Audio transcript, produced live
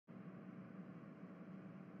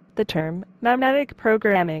The term memetic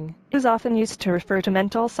programming is often used to refer to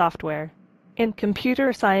mental software. In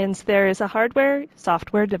computer science, there is a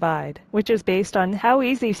hardware-software divide, which is based on how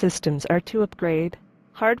easy systems are to upgrade.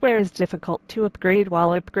 Hardware is difficult to upgrade while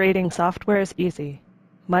upgrading software is easy.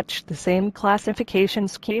 Much the same classification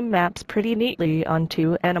scheme maps pretty neatly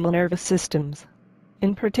onto animal nervous systems.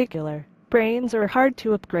 In particular, brains are hard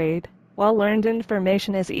to upgrade, while learned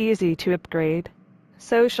information is easy to upgrade.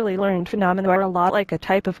 Socially learned phenomena are a lot like a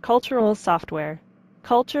type of cultural software.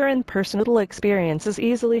 Culture and personal experience is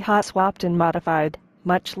easily hot-swapped and modified,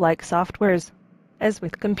 much like softwares. As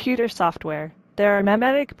with computer software, there are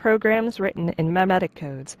memetic programs written in memetic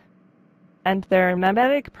codes. And there are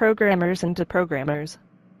memetic programmers and deprogrammers.